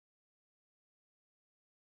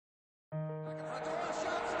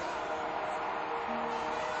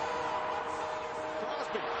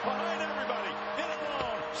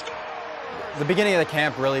The beginning of the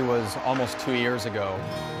camp really was almost 2 years ago.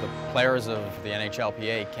 The players of the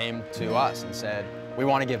NHLPA came to us and said, we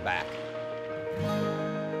want to give back.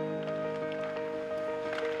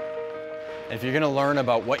 If you're going to learn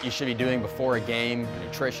about what you should be doing before a game,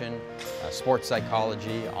 nutrition, sports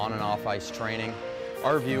psychology, on and off ice training,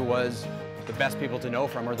 our view was the best people to know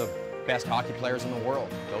from are the best hockey players in the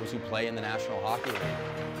world, those who play in the National Hockey League.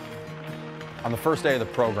 On the first day of the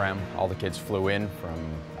program, all the kids flew in from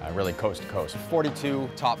really coast to coast. 42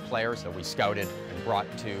 top players that we scouted and brought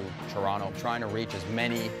to Toronto, trying to reach as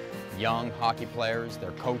many young hockey players,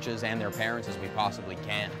 their coaches, and their parents as we possibly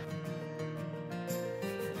can.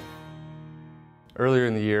 Earlier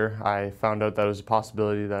in the year, I found out that it was a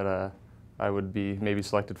possibility that I would be maybe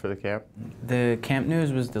selected for the camp. The camp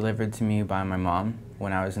news was delivered to me by my mom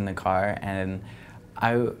when I was in the car, and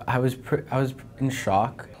I was in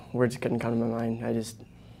shock. Words couldn't come to my mind. I just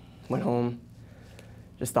went home,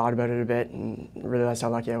 just thought about it a bit, and realized how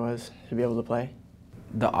lucky I was to be able to play.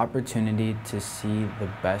 The opportunity to see the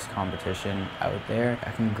best competition out there,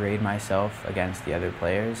 I can grade myself against the other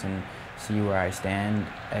players and see where I stand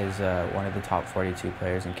as one of the top 42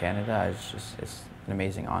 players in Canada. It's an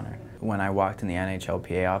amazing honor. When I walked in the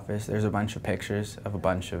NHLPA office, there's a bunch of pictures of a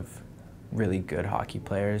bunch of really good hockey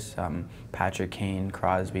players, Patrick Kane,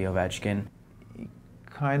 Crosby, Ovechkin. He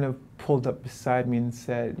kind of pulled up beside me and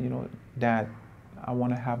said, you know, Dad, I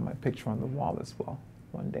want to have my picture on the wall as well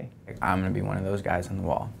one day. I'm going to be one of those guys on the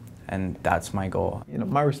wall, and that's my goal. You know,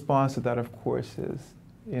 my response to that, of course, is,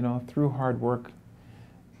 you know, through hard work,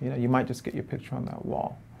 you know, you might just get your picture on that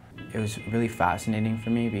wall. It was really fascinating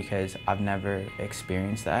for me because I've never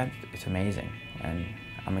experienced that. It's amazing, and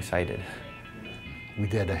I'm excited. We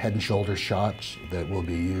did a head and shoulders shot that will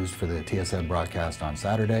be used for the TSN broadcast on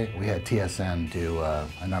Saturday. We had TSN do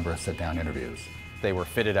a number of sit-down interviews. They were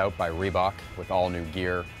fitted out by Reebok with all new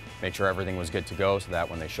gear, made sure everything was good to go so that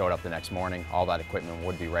when they showed up the next morning, all that equipment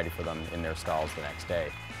would be ready for them in their stalls the next day.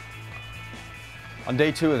 On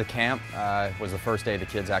day 2 of the camp was the first day the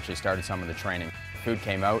kids actually started some of the training. Food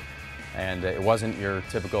came out, and it wasn't your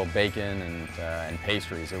typical bacon and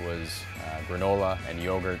pastries. It was granola and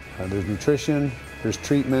yogurt. There's nutrition, there's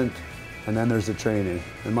treatment, and then there's the training.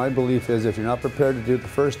 And my belief is if you're not prepared to do the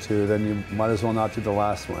first two, then you might as well not do the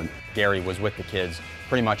last one. Gary was with the kids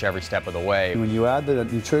pretty much every step of the way. When you add the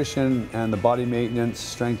nutrition and the body maintenance,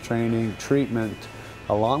 strength training, treatment,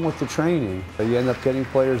 along with the training, you end up getting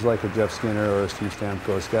players like a Jeff Skinner or a Steve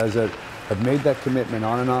Stamkos, guys that have made that commitment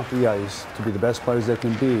on and off the ice to be the best players they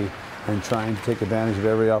can be and trying to take advantage of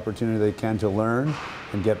every opportunity they can to learn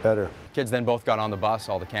and get better. Kids then both got on the bus.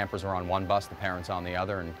 All the campers were on one bus, the parents on the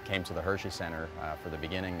other, and came to the Hershey Center for the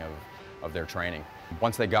beginning of their training.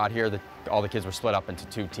 Once they got here, all the kids were split up into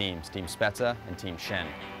 2 teams, Team Spezza and Team Shen.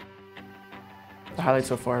 The highlight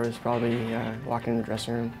so far was probably walking in the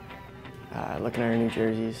dressing room, looking at our new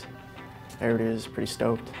jerseys. Everybody was pretty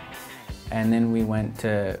stoked. And then we went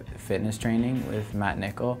to fitness training with Matt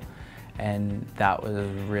Nickel, and that was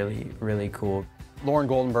really, really cool. Lauren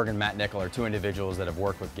Goldenberg and Matt Nickel are 2 individuals that have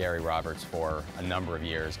worked with Gary Roberts for a number of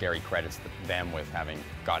years. Gary credits them with having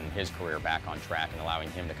gotten his career back on track and allowing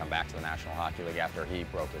him to come back to the National Hockey League after he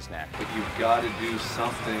broke his neck. But you've got to do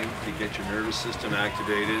something to get your nervous system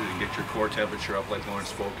activated and get your core temperature up like Lauren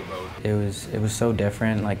spoke about. It was so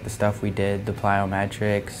different, like the stuff we did, the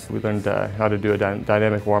plyometrics. We learned how to do a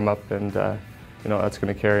dynamic warm-up, and you know, that's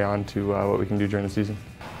going to carry on to what we can do during the season.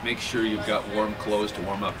 Make sure you've got warm clothes to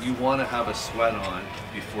warm up. You want to have a sweat on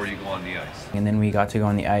before you go on the ice. And then we got to go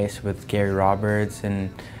on the ice with Gary Roberts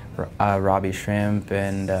and Robbie Shrimp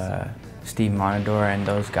and Steve Monador, and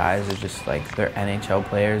those guys are just like, they're NHL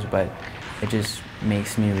players, but it just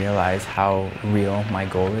makes me realize how real my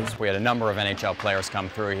goal is. We had a number of NHL players come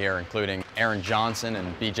through here, including Aaron Johnson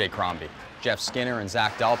and BJ Crombie, Jeff Skinner and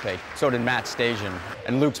Zach Dalpe. So did Matt Stajan.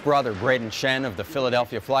 And Luke's brother, Braden Shen of the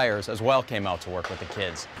Philadelphia Flyers, as well came out to work with the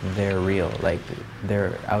kids. They're real, like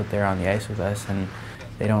they're out there on the ice with us, and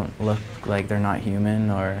they don't look like they're not human,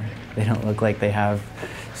 or they don't look like they have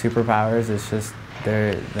superpowers. It's just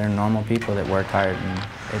they're normal people that work hard, and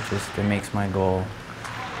it makes my goal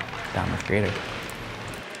that much greater.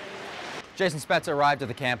 Jason Spezza arrived at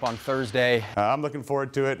the camp on Thursday. I'm looking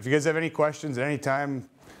forward to it. If you guys have any questions at any time,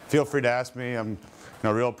 feel free to ask me. I'm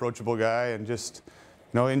a real approachable guy, and just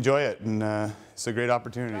enjoy it. And it's a great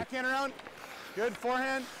opportunity. Backhand around, good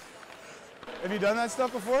forehand. Have you done that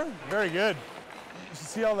stuff before? Very good. You should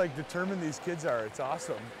see how determined these kids are. It's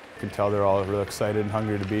awesome. You can tell they're all real excited and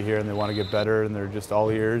hungry to be here, and they want to get better, and they're just all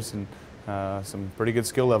ears, and some pretty good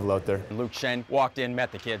skill level out there. Luke Shen walked in,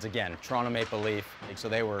 met the kids again, Toronto Maple Leaf, so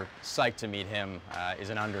they were psyched to meet him is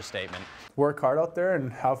an understatement. Work hard out there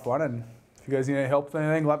and have fun, and if you guys need any help with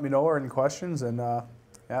anything, let me know, or any questions, and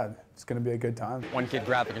yeah, it's going to be a good time. One kid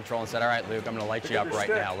grabbed the control and said, all right, Luke, I'm going to light you up right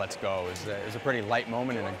now. Let's go. It was a pretty light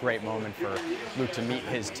moment and a great moment for Luke to meet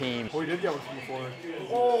his team. Oh, we did get one from before.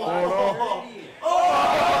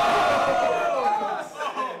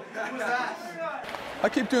 I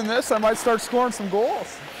keep doing this, I might start scoring some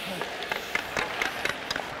goals.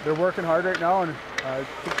 They're working hard right now, and to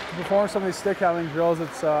perform some of these stick handling drills,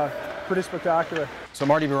 it's pretty spectacular. So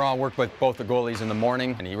Marty Biron worked with both the goalies in the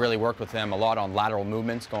morning, and he really worked with them a lot on lateral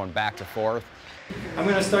movements, going back to forth. I'm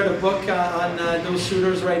going to start a book on those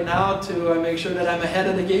shooters right now to make sure that I'm ahead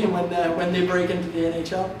of the game when they break into the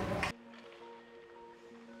NHL.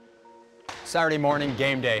 Saturday morning,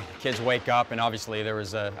 game day. Kids wake up, and obviously there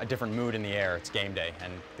was a different mood in the air. It's game day,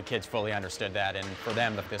 and the kids fully understood that. And for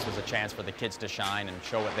them, this was a chance for the kids to shine and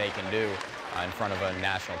show what they can do in front of a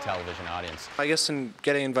national television audience. I guess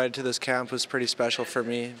getting invited to this camp was pretty special for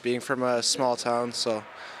me, being from a small town. So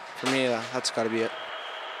for me, that's got to be it.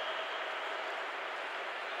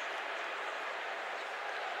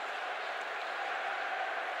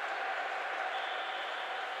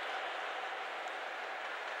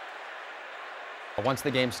 Once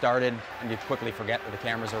the game started, and you quickly forget that the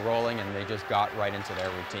cameras are rolling, and they just got right into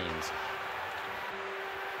their routines.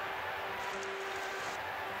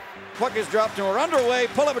 Puck is dropped and we're underway.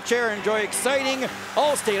 Pull up a chair and enjoy exciting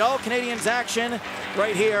Allstate All-Canadians action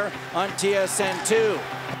right here on TSN2.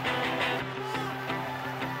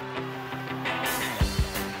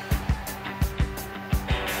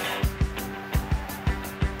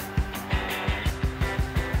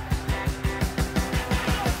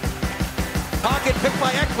 Pocket picked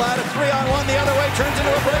by Ekblad, a 3-on-1 the other way, turns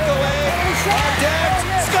into a breakaway. Audet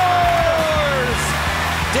scores!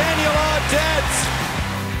 Daniel Audet.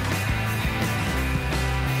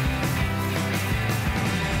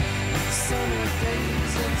 Summer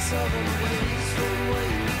days and southern winds, from where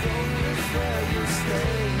you go is where you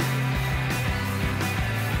stay.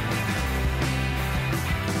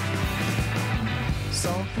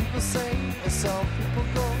 Some people say, and some people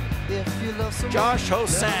go. If you love someone, Josh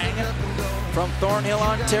Ho-Sang from Thornhill,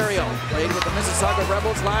 Ontario. Played with the Mississauga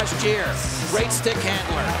Rebels last year. Great stick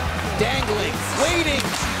handler. Dangling, waiting,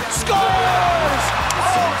 scores!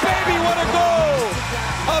 Oh, baby, what a goal!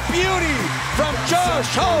 A beauty from Josh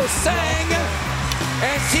Ho-Sang.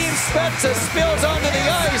 And Team Spezza spills onto the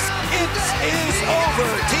ice. It is over.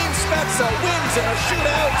 Team Spezza wins in a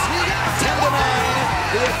shootout.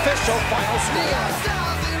 10-9, the official final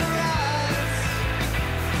score.